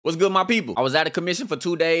What's good, my people? I was out of commission for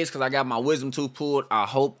 2 days because I got my wisdom tooth pulled. I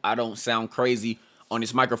hope I don't sound crazy on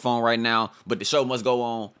this microphone right now, but the show must go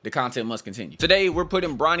on. The content must continue. Today, we're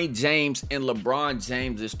putting Bronny James in LeBron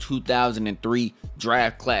James' 2003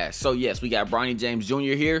 draft class. So yes, we got Bronny James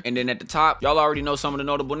Jr. here. And then at the top, y'all already know some of the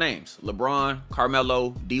notable names. LeBron,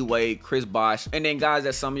 Carmelo, D-Wade, Chris Bosh. And then guys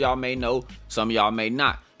that some of y'all may know, some of y'all may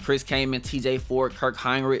not. Chris Kaman, TJ Ford, Kirk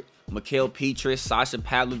Heinrich, Mikael Petrus, Sasha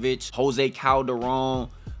Pavlovich, Jose Calderon.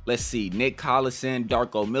 Let's see, Nick Collison,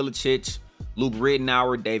 Darko Milicic, Luke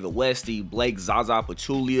Ridnour, David Westy, Blake Zaza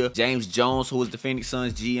Pachulia, James Jones, who is the Phoenix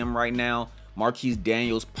Suns GM right now, Marquise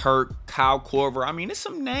Daniels, Perk, Kyle Korver. I mean, there's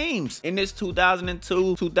some names in this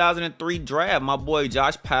 2002-2003 draft. My boy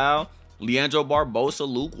Josh Powell, Leandro Barbosa,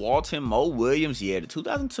 Luke Walton, Mo Williams. Yeah, the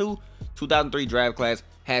 2002-2003 draft class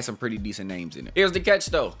had some pretty decent names in it. Here's the catch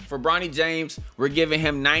though. For Bronny James, we're giving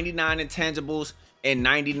him 99 intangibles and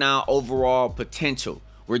 99 overall potential.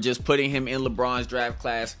 We're just putting him in LeBron's draft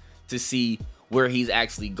class to see where he's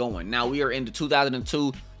actually going. Now, we are in the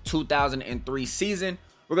 2002-2003 season.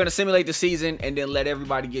 We're going to simulate the season and then let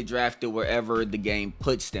everybody get drafted wherever the game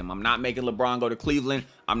puts them. I'm not making LeBron go to Cleveland.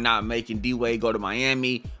 I'm not making D-Wade go to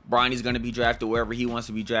Miami. Bronny's going to be drafted wherever he wants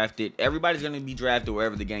to be drafted. Everybody's going to be drafted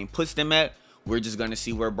wherever the game puts them at. We're just going to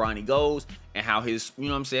see where Bronny goes and how his, you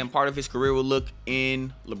know what I'm saying, part of his career will look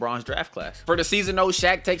in LeBron's draft class. For the season, though,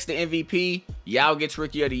 Shaq takes the MVP. Yao gets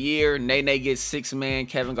Rookie of the Year. Nene gets Sixth Man.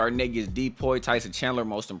 Kevin Garnett gets Depoy. Tyson Chandler,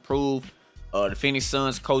 Most Improved. The Phoenix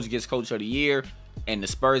Suns coach gets Coach of the Year. And the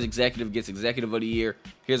Spurs executive gets Executive of the Year.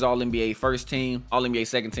 Here's All-NBA First Team, All-NBA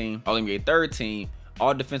Second Team, All-NBA Third Team,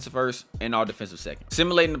 All Defensive First, and All Defensive Second.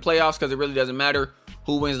 Simulating the playoffs because it really doesn't matter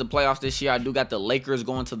who wins the playoffs this year. I do got the Lakers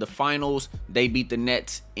going to the finals. They beat the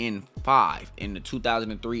Nets in 5 in the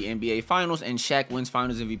 2003 NBA Finals, and Shaq wins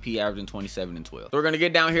Finals MVP, averaging 27 and 12. So we're going to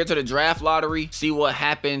get down here to the draft lottery, see what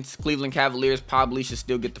happens. Cleveland Cavaliers probably should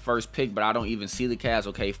still get the first pick, but I don't even see the Cavs.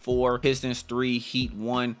 Okay, 4, Pistons 3, Heat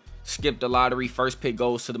 1. Skip the lottery. First pick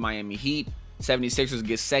goes to the Miami Heat. 76ers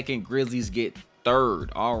get second. Grizzlies get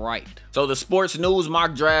third. All right. So the Sports News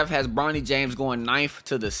mock draft has Bronny James going 9th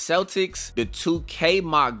to the Celtics. The 2K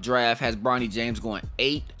mock draft has Bronny James going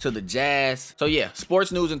 8th to the Jazz. So yeah,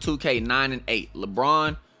 Sports News and 2K 9 and 8.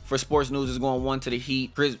 LeBron for Sports News is going 1 to the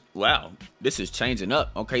Heat. Chris, wow, this is changing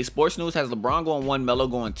up. Okay, Sports News has LeBron going 1, Melo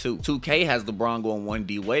going 2. 2K has LeBron going 1,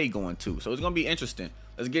 D-Wade going 2. So it's gonna be interesting.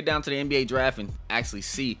 Let's get down to the NBA draft and actually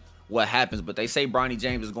see what happens. But they say Bronny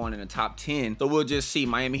James is going in the top 10. So we'll just see.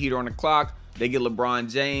 Miami Heat are on the clock. They get LeBron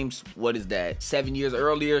James. What is that? 7 years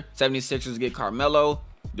earlier. 76ers get Carmelo.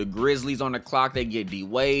 The Grizzlies on the clock. They get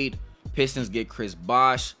D-Wade. Pistons get Chris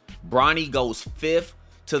Bosh. Bronny goes 5th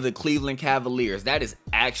to the Cleveland Cavaliers. That is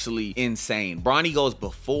actually insane. Bronny goes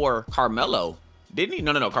before Carmelo. Didn't he?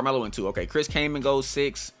 No. Carmelo went 2. Okay. Chris Kaman goes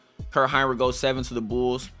 6. Kirk Heinrich goes 7 to the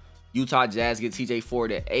Bulls. Utah Jazz get TJ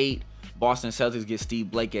Ford at 8. Boston Celtics get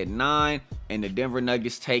Steve Blake at 9, and the Denver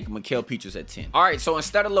Nuggets take Mikael Petrus at 10. All right, so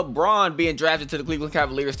instead of LeBron being drafted to the Cleveland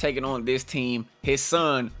Cavaliers taking on this team, his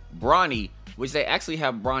son, Bronny, which they actually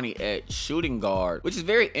have Bronny at shooting guard, which is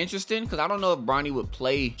very interesting because I don't know if Bronny would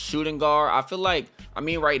play shooting guard. I feel like, I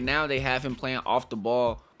mean, right now they have him playing off the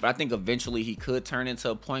ball, but I think eventually he could turn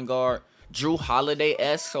into a point guard. Drew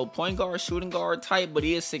Holiday-esque, so point guard, shooting guard type, but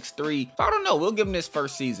he is 6'3". So I don't know. We'll give him this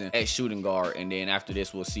first season at shooting guard, and then after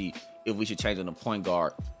this, we'll see if we should change him to point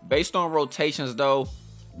guard. Based on rotations, though,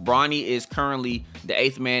 Bronny is currently the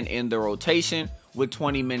 8th man in the rotation with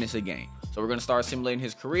 20 minutes a game. So we're going to start simulating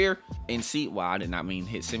his career and see. Wow, I did not mean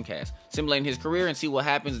hit Simcast. Simulating his career and see what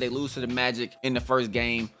happens. They lose to the Magic in the first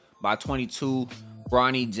game by 22.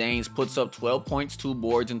 Bronny James puts up 12 points, 2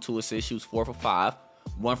 boards, and 2 assists, shoots 4 for 5.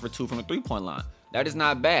 1 for 2 from the 3-point line. That is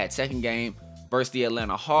not bad. Second game versus the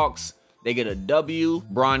Atlanta Hawks. They get a W.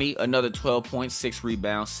 Bronny, another 12 points, 6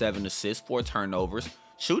 rebounds, 7 assists, 4 turnovers.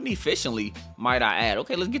 Shooting efficiently, might I add.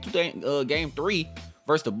 Okay, let's get to game 3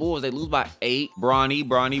 versus the Bulls. They lose by 8.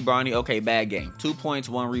 Bronny. Okay, bad game. 2 points,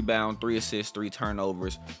 1 rebound, 3 assists, 3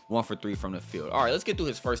 turnovers, 1 for 3 from the field. All right, let's get through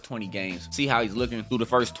his first 20 games. See how he's looking through the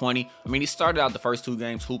first 20. I mean, he started out the first 2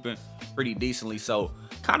 games hooping pretty decently, so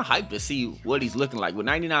kind of hyped to see what he's looking like. With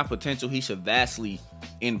 99 potential, he should vastly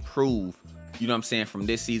improve, you know what I'm saying, from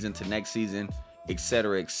this season to next season,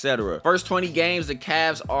 etc., etc. First 20 games, the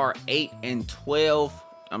Cavs are 8 and 12.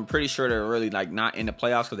 I'm pretty sure they're really like not in the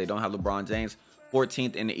playoffs because they don't have LeBron James.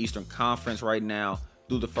 14th in the Eastern Conference right now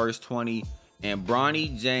through the first 20. And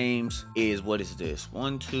Bronny James is, what is this?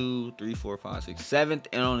 1, 2, 3, 4, 5, 6, 7th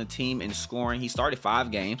and on the team in scoring. He started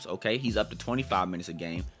 5 games. Okay, he's up to 25 minutes a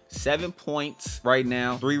game. 7 points right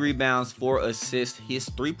now, 3 rebounds, 4 assists. His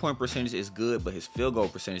 3-point percentage is good, but his field goal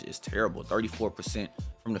percentage is terrible. 34%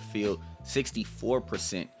 from the field,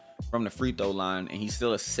 64% from the free throw line, and he's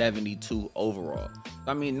still a 72 overall.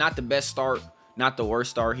 I mean, not the best start, not the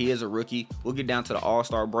worst start. He is a rookie. We'll get down to the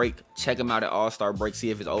All-Star break, check him out at All-Star break,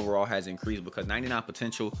 see if his overall has increased, because 99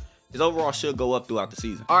 potential, his overall should go up throughout the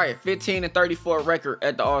season. All right, 15-34 record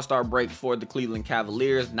at the All-Star break for the Cleveland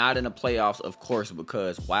Cavaliers. Not in the playoffs, of course,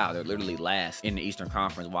 because, wow, they're literally last in the Eastern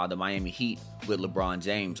Conference, while the Miami Heat with LeBron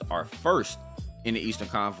James are first in the Eastern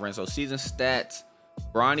Conference. So season stats,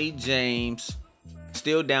 Bronny James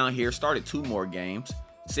still down here, started 2 more games,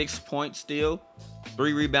 6 points still,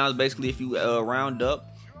 3 rebounds basically if you round up,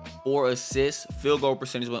 4 assists, field goal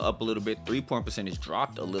percentage went up a little bit, 3-point percentage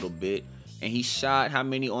dropped a little bit, and he shot how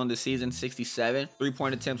many on the season? 67.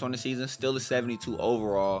 3-point attempts on the season, still a 72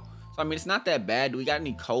 overall. So I mean, it's not that bad. Do we got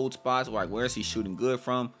any cold spots? Like, where is he shooting good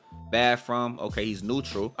from, bad from? Okay, he's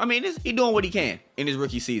neutral. I mean, he's doing what he can in his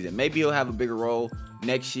rookie season. Maybe he'll have a bigger role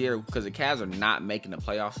next year, because the Cavs are not making the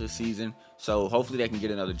playoffs this season. So hopefully they can get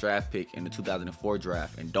another draft pick in the 2004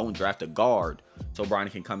 draft and don't draft a guard so Bronny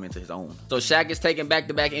can come into his own. So Shaq is taking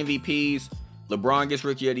back-to-back MVPs. LeBron gets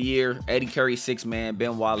Rookie of the Year. Eddie Curry, 6th man.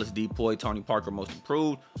 Ben Wallace, Depoy. Tony Parker, Most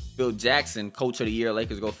Improved. Phil Jackson, Coach of the Year.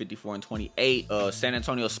 Lakers go 54-28. San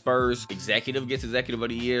Antonio Spurs, Executive gets Executive of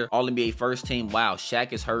the Year. All-NBA First Team. Wow,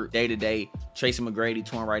 Shaq is hurt day-to-day. Tracy McGrady,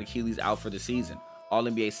 torn right Achilles, out for the season.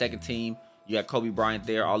 All-NBA Second Team. You got Kobe Bryant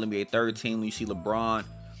there. All-NBA Third Team. You see LeBron.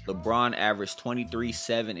 LeBron averaged 23,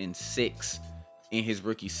 7, and 6 in his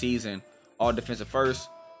rookie season. All-Defensive First.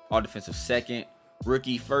 All-Defensive Second.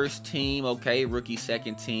 Rookie First Team, okay. Rookie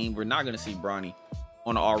Second Team. We're not going to see Bronny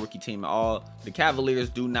on an all-rookie team at all. The Cavaliers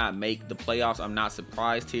do not make the playoffs. I'm not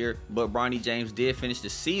surprised here. But Bronny James did finish the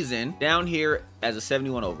season down here as a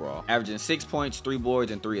 71 overall, averaging 6 points, 3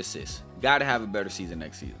 boards, and 3 assists. Got to have a better season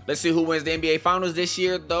next season. Let's see who wins the NBA Finals this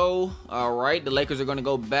year, though. All right, the Lakers are going to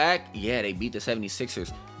go back. Yeah, they beat the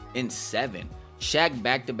 76ers in 7. Shaq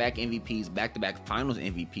back-to-back MVPs, back-to-back Finals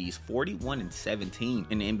MVPs,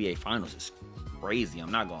 41-17 in the NBA Finals. It's crazy.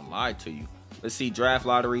 I'm not gonna lie to you. Let's see draft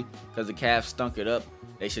lottery, because the Cavs stunk it up.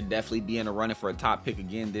 They should definitely be in the running for a top pick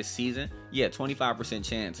again this season. Yeah, 25%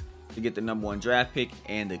 chance to get the #1 draft pick,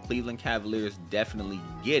 and the Cleveland Cavaliers definitely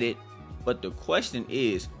get it. But the question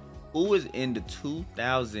is, who was in the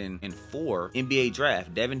 2004 NBA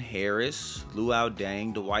draft? Devin Harris, Luol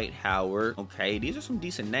Deng, Dwight Howard. Okay, these are some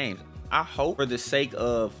decent names. I hope, for the sake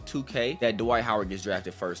of 2K, that Dwight Howard gets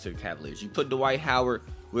drafted first to the Cavaliers. You put Dwight Howard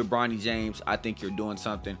with Bronny James, I think you're doing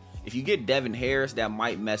something. If you get Devin Harris, that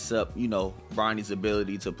might mess up, you know, Bronny's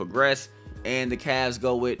ability to progress. And the Cavs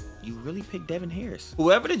go with, you really pick Devin Harris.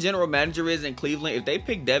 Whoever the general manager is in Cleveland, if they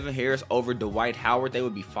pick Devin Harris over Dwight Howard, they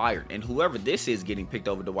would be fired. And whoever this is getting picked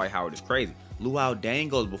over Dwight Howard is crazy. Luol Deng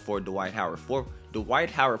goes before Dwight Howard.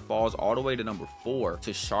 Dwight Howard falls all the way to #4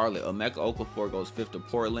 to Charlotte. Emeka Okafor goes 5th to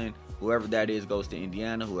Portland. Whoever that is goes to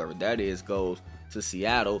Indiana. Whoever that is goes to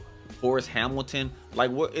Seattle. Horace Hamilton. Like,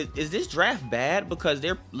 what is this draft bad? Because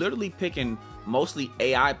they're literally picking mostly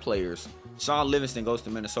AI players. Sean Livingston goes to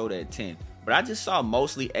Minnesota at 10. But I just saw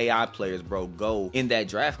mostly AI players, bro, go in that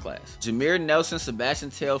draft class. Jameer Nelson, Sebastian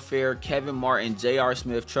Telfair, Kevin Martin, J.R.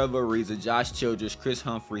 Smith, Trevor Ariza, Josh Childress, Chris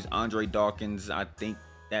Humphries, Andre Dawkins. I think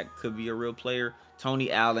that could be a real player.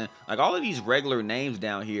 Tony Allen. Like, all of these regular names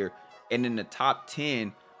down here. And in the top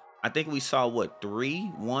 10, I think we saw, what,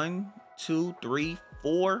 1, 2, 3,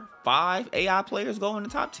 4, 5 AI players go in the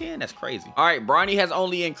top 10. That's crazy. All right, Bronny has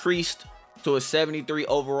only increased to a 73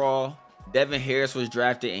 overall. Devin Harris was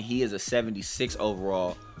drafted, and he is a 76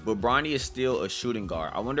 overall. But Bronny is still a shooting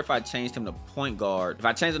guard. I wonder if I changed him to point guard. If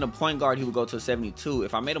I changed him to point guard, he would go to a 72.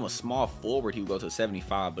 If I made him a small forward, he would go to a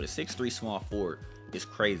 75. But a 6'3" small forward is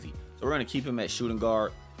crazy. So we're going to keep him at shooting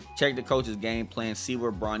guard. Check the coach's game plan, see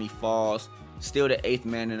where Bronny falls. Still the 8th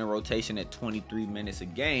man in the rotation at 23 minutes a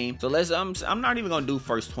game. So I'm not even gonna do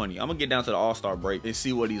first 20. I'm gonna get down to the All-Star break and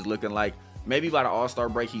see what he's looking like. Maybe by the All-Star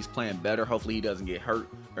break he's playing better. Hopefully he doesn't get hurt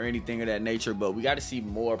or anything of that nature. But we got to see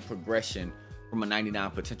more progression from a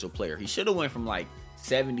 99 potential player. He should have went from like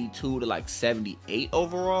 72 to like 78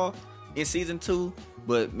 overall in season 2.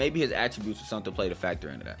 But maybe his attributes or something played a factor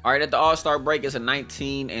into that. All right, at the All-Star break, it's a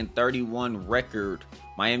 19-31 record.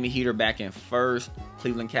 Miami Heat are back in 1st.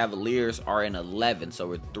 Cleveland Cavaliers are in 11th. So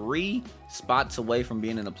we're 3 spots away from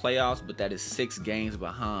being in the playoffs, but that is 6 games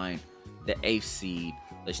behind the 8th seed.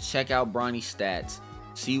 Let's check out Bronny's stats,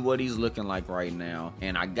 see what he's looking like right now.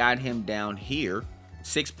 And I got him down here.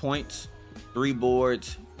 6 points, 3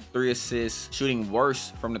 boards, 3 assists, shooting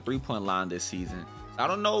worse from the 3-point line this season. I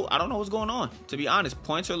don't know what's going on, to be honest.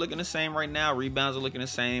 Points are looking the same right now. Rebounds are looking the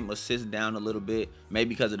same. Assists down a little bit, maybe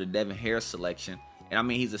because of the Devin Harris selection. And I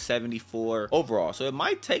mean, he's a 74 overall. So it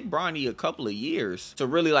might take Bronny a couple of years to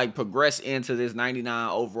really like progress into this 99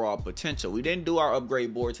 overall potential. We didn't do our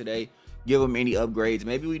upgrade board today. Give him any upgrades.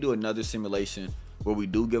 Maybe we do another simulation where we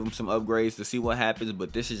do give him some upgrades to see what happens.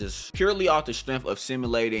 But this is just purely off the strength of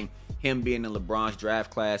simulating him being in LeBron's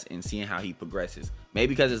draft class and seeing how he progresses.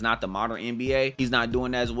 Maybe because it's not the modern NBA, he's not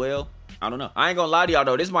doing as well. I don't know. I ain't gonna lie to y'all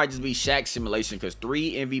though, this might just be Shaq's simulation because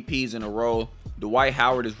 3 MVPs in a row. Dwight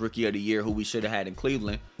Howard is Rookie of the Year, who we should have had in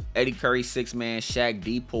Cleveland. Eddie Curry, 6-man. Shaq,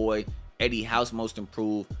 Depoy. Eddie House, Most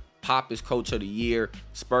Improved. Pop is Coach of the Year.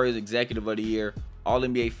 Spurs, Executive of the Year.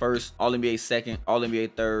 All-NBA first, All-NBA second,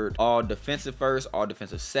 All-NBA third, All-Defensive first,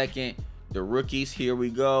 All-Defensive second. The rookies, here we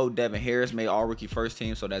go. Devin Harris made All-Rookie first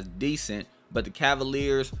team, so that's decent. But the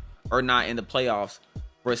Cavaliers are not in the playoffs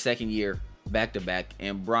for a second year back-to-back.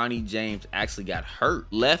 And Bronny James actually got hurt.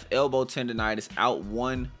 Left elbow tendonitis, out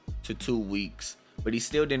 1 to 2 weeks. But he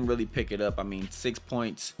still didn't really pick it up. I mean, 6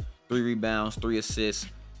 points, 3 rebounds, 3 assists.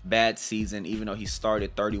 Bad season, even though he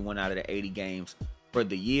started 31 out of the 80 games for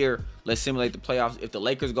the year. Let's simulate the playoffs. If the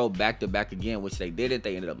Lakers go back-to-back again, which they did it,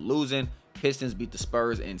 they ended up losing. Pistons beat the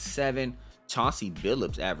Spurs in 7. Chauncey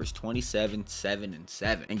Billups averaged 27, 7, and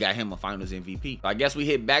 7 and got him a Finals MVP. So I guess we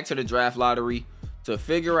hit back to the draft lottery to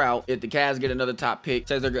figure out if the Cavs get another top pick.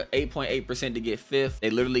 Says they're 8.8% to get 5th. They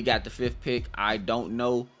literally got the 5th pick. I don't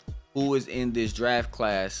know who is in this draft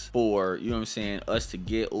class for, you know what I'm saying, us to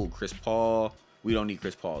get. Oh, Chris Paul. We don't need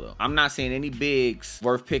Chris Paul though. I'm not seeing any bigs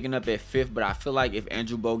worth picking up at 5th, but I feel like if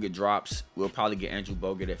Andrew Bogut drops, we'll probably get Andrew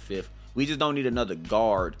Bogut at 5th. We just don't need another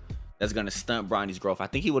guard that's gonna stunt Bronny's growth. I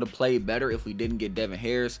think he would have played better if we didn't get Devin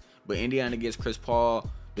Harris, but Indiana gets Chris Paul.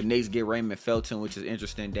 The Knicks get Raymond Felton, which is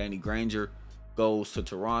interesting. Danny Granger goes to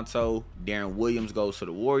Toronto. Darren Williams goes to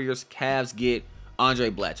the Warriors. Cavs get Andre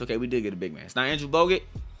Blatch. Okay, we did get a big man. It's not Andrew Bogut,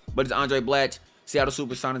 but it's Andre Blatch. Seattle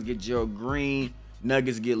Supersonics get Gerald Green.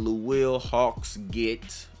 Nuggets get Lou Will. Hawks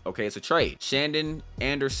get, okay, it's a trade. Shandon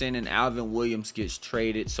Anderson and Alvin Williams gets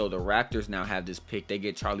traded. So the Raptors now have this pick. They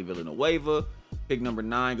get Charlie Villanueva. Pick number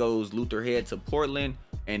 9 goes Luther Head to Portland.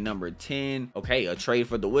 And number 10, okay, a trade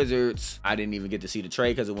for the Wizards. I didn't even get to see the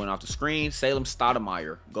trade because it went off the screen. Salem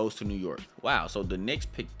Stoudemire goes to New York. Wow, so the Knicks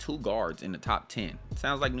picked 2 guards in the top 10.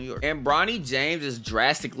 Sounds like New York. And Bronny James is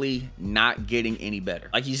drastically not getting any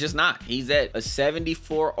better. Like, he's just not. He's at a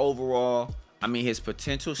 74 overall. I mean, his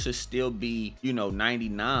potential should still be, you know,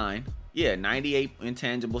 99. Yeah, 98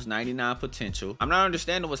 intangibles, 99 potential. I'm not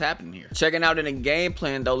understanding what's happening here. Checking out in the game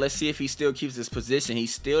plan, though, let's see if he still keeps his position.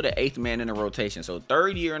 He's still the 8th man in the rotation. So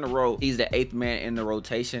 3rd year in a row, he's the 8th man in the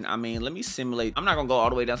rotation. I mean, let me simulate. I'm not going to go all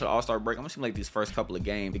the way down to the All-Star break. I'm going to simulate these first couple of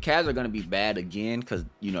games. The Cavs are going to be bad again because,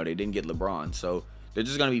 you know, they didn't get LeBron. So they're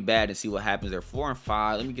just going to be bad and see what happens. They're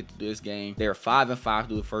 4-5. Let me get to this game. They're 5-5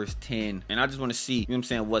 through the first 10. And I just want to see, you know what I'm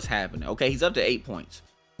saying, what's happening. Okay, he's up to 8 points.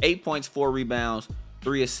 8 points, 4 rebounds,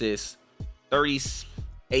 3 assists,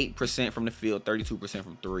 38% from the field, 32%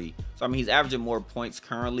 from 3. So, I mean, he's averaging more points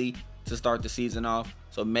currently to start the season off.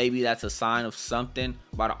 So maybe that's a sign of something.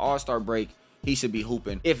 By the All-Star break, he should be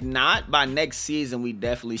hooping. If not, by next season, we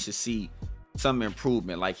definitely should see some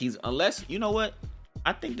improvement. Like, unless, you know what?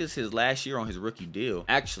 I think this is his last year on his rookie deal.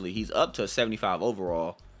 Actually, he's up to a 75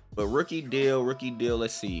 overall. But rookie deal,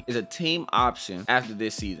 let's see, is a team option after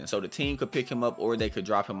this season. So the team could pick him up or they could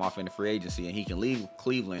drop him off into free agency and he can leave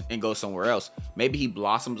Cleveland and go somewhere else. Maybe he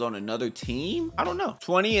blossoms on another team. I don't know.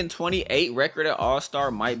 20-28 record at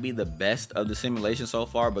All-Star might be the best of the simulation so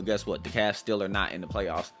far. But guess what? The Cavs still are not in the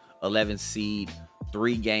playoffs. 11th seed,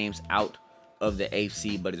 3 games out of the 8th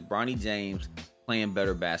seed. But it's Bronny James playing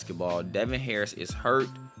better basketball. Devin Harris is hurt.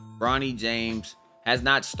 Bronny James has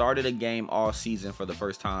not started a game all season for the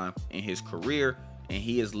first time in his career, and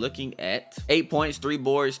he is looking at 8 points, 3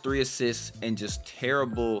 boards, 3 assists, and just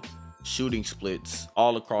terrible shooting splits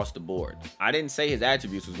all across the board. I didn't say his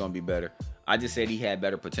attributes was going to be better. I just said he had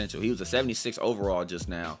better potential. He was a 76 overall just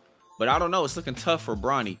now. But I don't know. It's looking tough for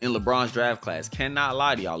Bronny in LeBron's draft class. Cannot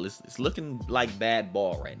lie to y'all. It's looking like bad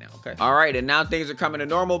ball right now, okay? All right, and now things are coming to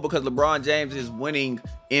normal because LeBron James is winning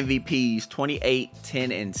MVPs 28,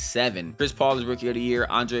 10, and 7. Chris Paul is Rookie of the Year.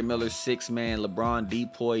 Andre Miller, 6-man. LeBron,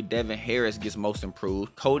 Depoy. Devin Harris gets Most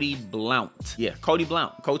Improved. Cody Blount. Yeah, Cody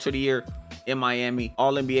Blount, Coach of the Year in Miami.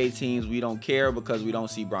 All NBA teams, we don't care because we don't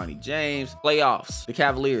see Bronny James. Playoffs. The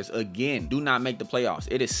Cavaliers, again, do not make the playoffs.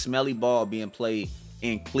 It is smelly ball being played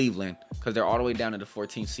in Cleveland because they're all the way down to the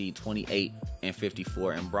 14th seed, 28 and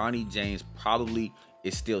 54. And Bronny James probably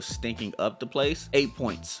is still stinking up the place. 8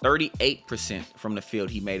 points, 38% from the field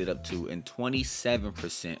he made it up to, and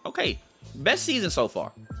 27%. Okay, best season so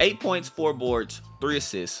far. 8 points, 4 boards, 3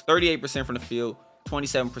 assists, 38% from the field,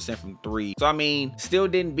 27% from 3. So I mean, still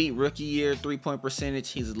didn't beat rookie year 3-point percentage.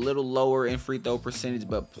 He's a little lower in free throw percentage,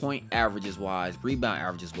 but point averages wise, rebound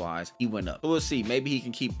averages wise, he went up. So we'll see. Maybe he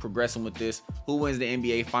can keep progressing with this. Who wins the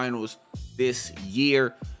NBA Finals this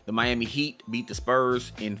year? The Miami Heat beat the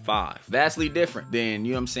Spurs in 5. Vastly different than,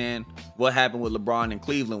 you know what I'm saying, what happened with LeBron and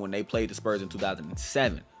Cleveland when they played the Spurs in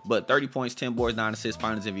 2007. But 30 points, 10 boards, 9 assists,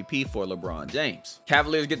 Finals MVP for LeBron James.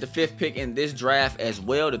 Cavaliers get the 5th pick in this draft as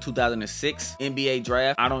well, the 2006 NBA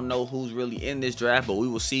draft. I don't know who's really in this draft, but we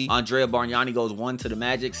will see. Andrea Bargnani goes 1 to the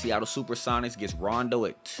Magic. Seattle Supersonics gets Rondo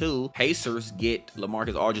at 2. Pacers get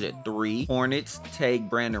LaMarcus Aldridge at 3. Hornets take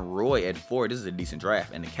Brandon Roy at 4. This is a decent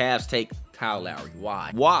draft. And the Cavs take Kyle Lowry.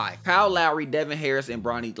 Why? Kyle Lowry, Devin Harris, and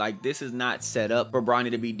Bronny, like, this is not set up for Bronny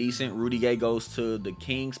to be decent. Rudy Gay goes to the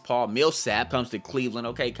Kings. Paul Millsap comes to Cleveland.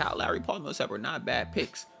 Okay, Kyle Lowry, Paul Millsap are not bad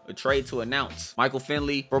picks. A trade to announce. Michael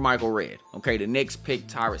Finley for Michael Redd. Okay, the Knicks pick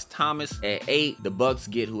Tyrese Thomas at 8. The Bucks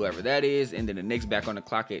get whoever that is. And then the Knicks back on the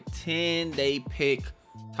clock at 10. They pick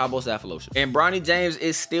Thabo Sefolosha. And Bronny James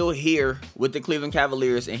is still here with the Cleveland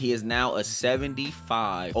Cavaliers, and he is now a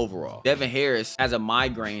 75 overall. Devin Harris has a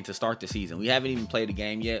migraine to start the season. We haven't even played a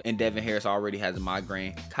game yet, and Devin Harris already has a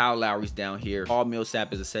migraine. Kyle Lowry's down here. Paul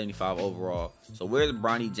Millsap is a 75 overall. So where's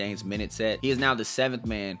Bronny James' minutes at? He is now the 7th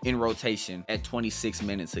man in rotation at 26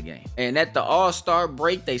 minutes a game. And at the All-Star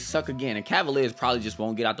break, they suck again. And Cavaliers probably just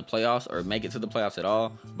won't get out the playoffs or make it to the playoffs at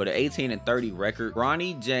all. But an 18-30 record.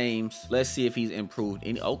 Bronny James, let's see if he's improved.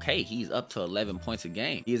 Okay, he's up to 11 points a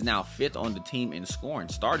game. He is now 5th on the team in scoring.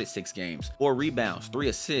 Started 6 games. 4 rebounds, 3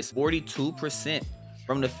 assists, 42%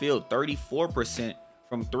 from the field, 34%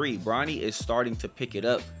 from 3. Bronny is starting to pick it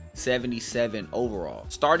up. 77 overall.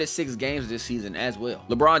 Started 6 games this season as well.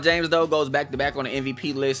 LeBron James, though, goes back-to-back on the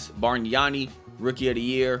MVP list. Bargnani, Rookie of the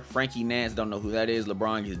Year. Frankie Nance, don't know who that is.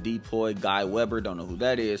 LeBron gets Depoy. Guy Weber, don't know who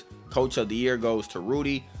that is. Coach of the Year goes to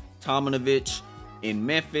Rudy Tomjanovich in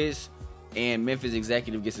Memphis. And Memphis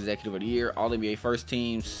Executive gets Executive of the Year. All NBA first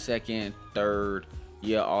team, 2nd, 3rd.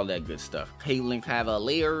 Yeah, all that good stuff. Cleveland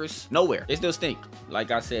Cavaliers, nowhere. They still stink. Like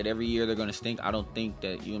I said, every year they're going to stink. I don't think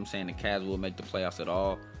that, you know what I'm saying, the Cavs will make the playoffs at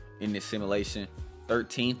all in this simulation.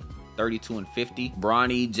 13th, 32-50.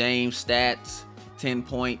 Bronny James stats, 10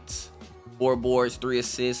 points, 4 boards, 3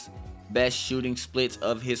 assists, best shooting splits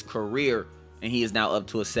of his career, and he is now up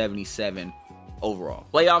to a 77 overall.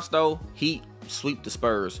 Playoffs, though, Heat sweep the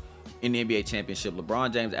Spurs in the NBA championship.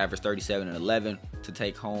 LeBron James averaged 37 and 11 to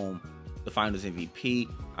take home the Finals MVP.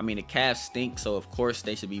 I mean, the Cavs stink, so of course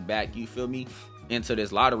they should be back, you feel me, into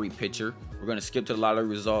this lottery picture. We're going to skip to the lottery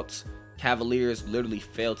results. Cavaliers literally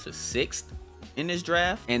fell to 6th in this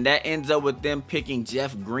draft, and that ends up with them picking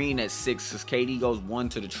Jeff Green at 6, because KD goes 1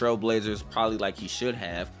 to the Trailblazers, probably like he should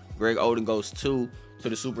have. Greg Oden goes 2 to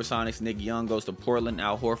the Supersonics. Nick Young goes to Portland.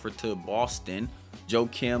 Al Horford to Boston. Joe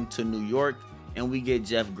Kim to New York. And we get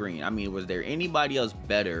Jeff Green. I mean, was there anybody else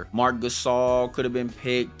better? Marc Gasol could have been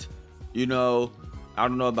picked. You know, I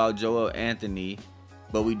don't know about Joel Anthony,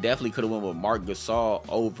 but we definitely could have went with Marc Gasol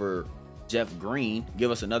over Jeff Green.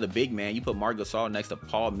 Give us another big man. You put Marc Gasol next to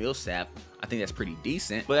Paul Millsap. I think that's pretty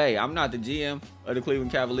decent. But hey, I'm not the GM of the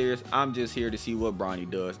Cleveland Cavaliers. I'm just here to see what Bronny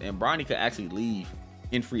does. And Bronny could actually leave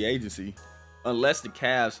in free agency unless the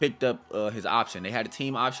Cavs picked up his option. They had a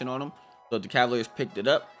team option on him. So if the Cavaliers picked it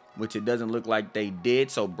up, which it doesn't look like they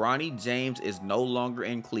did. So Bronny James is no longer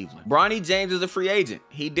in Cleveland. Bronny James is a free agent.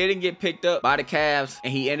 He didn't get picked up by the Cavs,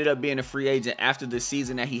 and he ended up being a free agent after the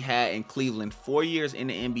season that he had in Cleveland. 4 years in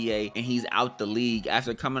the NBA, and he's out the league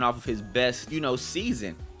after coming off of his best, you know,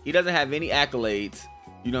 season. He doesn't have any accolades.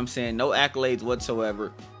 You know what I'm saying? No accolades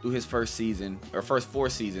whatsoever through his first season, or first 4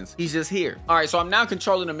 seasons. He's just here. All right, so I'm now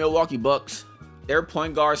controlling the Milwaukee Bucks. Their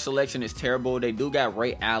point guard selection is terrible. They do got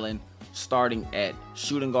Ray Allen starting at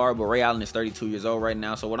shooting guard, but Ray Allen is 32 years old right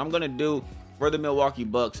now. So what I'm going to do for the Milwaukee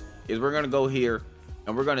Bucks is we're going to go here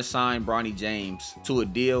and we're going to sign Bronny James to a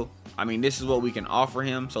deal. I mean, this is what we can offer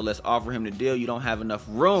him, so let's offer him the deal. You don't have enough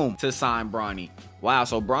room to sign Bronny. Wow,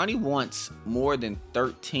 so Bronny wants more than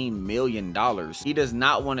 $13 million. He does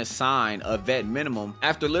not want to sign a vet minimum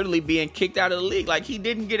after literally being kicked out of the league. Like, he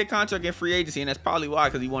didn't get a contract in free agency, and that's probably why,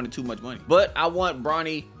 because he wanted too much money. But I want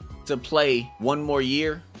Bronny to play 1 more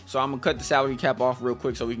year. So I'm going to cut the salary cap off real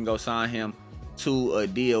quick so we can go sign him to a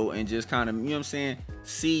deal and just kind of, you know what I'm saying,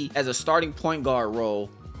 see as a starting point guard role,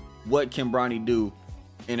 what can Bronny do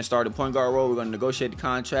in a starting point guard role. We're going to negotiate the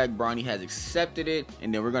contract. Bronny has accepted it.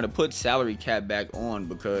 And then we're going to put salary cap back on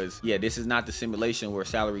because, yeah, this is not the simulation where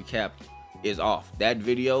salary cap is off. That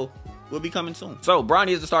video will be coming soon. So Bronny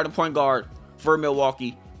is the starting point guard for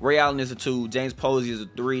Milwaukee. Ray Allen is a 2. James Posey is a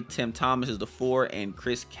 3. Tim Thomas is the 4. And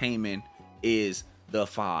Chris Kaman is the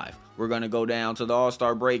 5. We're going to go down to the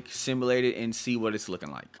All-Star break, simulate it, and see what it's looking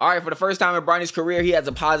like. All right, for the first time in Bronny's career, he has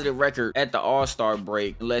a positive record at the All-Star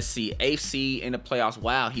break. Let's see, 8th seed in the playoffs.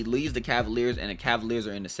 Wow, he leads the Cavaliers, and the Cavaliers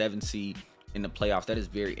are in the 7th seed in the playoffs. That is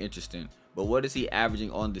very interesting. But what is he averaging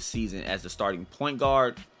on the season as the starting point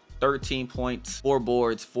guard? 13 points, 4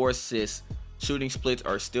 boards, 4 assists. Shooting splits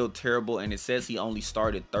are still terrible, and it says he only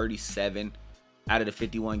started 37 out of the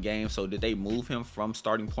 51 games. So did they move him from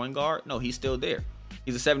starting point guard? No, he's still there.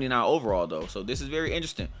 He's a 79 overall, though, so this is very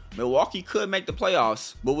interesting. Milwaukee could make the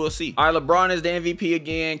playoffs, but we'll see. All right, LeBron is the MVP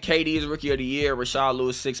again. KD is Rookie of the Year. Rashad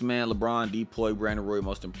Lewis, 6th man. LeBron, Depoy, Brandon Roy,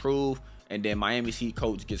 Most Improved. And then Miami's Heat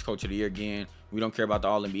coach gets Coach of the Year again. We don't care about the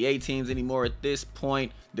All-NBA teams anymore at this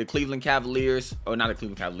point. The Cleveland Cavaliers, or not the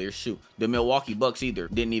Cleveland Cavaliers, shoot. The Milwaukee Bucks either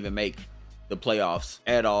didn't even make the playoffs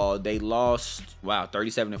at all. They lost, wow,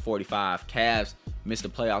 37-45. Cavs missed the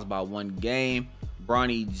playoffs by 1 game.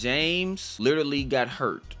 Bronny James literally got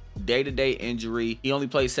hurt. Day-to-day injury. He only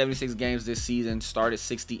played 76 games this season, started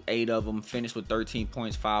 68 of them, finished with 13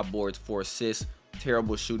 points, 5 boards, 4 assists.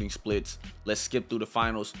 Terrible shooting splits. Let's skip through the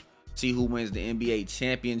finals, see who wins the NBA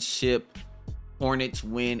championship. Hornets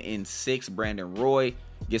win in 6. Brandon Roy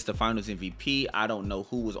gets the finals MVP. I don't know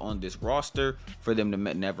who was on this roster for them to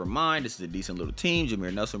never mind. This is a decent little team.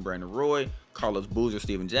 Jameer Nelson, Brandon Roy, Carlos Boozer,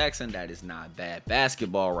 Steven Jackson. That is not bad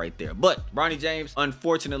basketball right there. But Bronny James,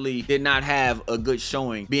 unfortunately, did not have a good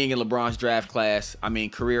showing being in LeBron's draft class. I mean,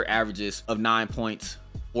 career averages of 9 points,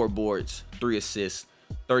 4 boards, 3 assists,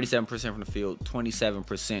 37% from the field,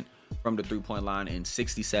 27% from the 3-point line, and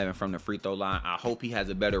 67 from the free throw line. I hope he has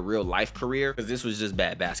a better real life career, because this was just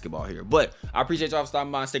bad basketball here. But I appreciate y'all for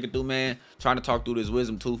stopping by and sticking through, man. Trying to talk through this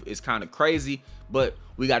wisdom tooth is kind of crazy, but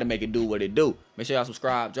we got to make it do what it do. Make sure y'all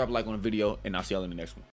subscribe, drop a like on the video, and I'll see y'all in the next one.